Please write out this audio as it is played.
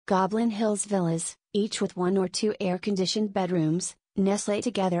Goblin Hills villas, each with one or two air-conditioned bedrooms, nestle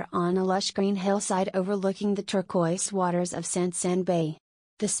together on a lush green hillside overlooking the turquoise waters of Sansan Bay.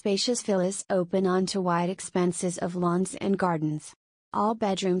 The spacious villas open onto wide expanses of lawns and gardens. All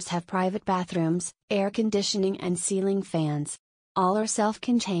bedrooms have private bathrooms, air conditioning and ceiling fans. All are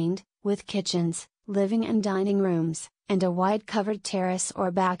self-contained, with kitchens, living and dining rooms, and a wide covered terrace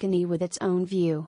or balcony with its own view.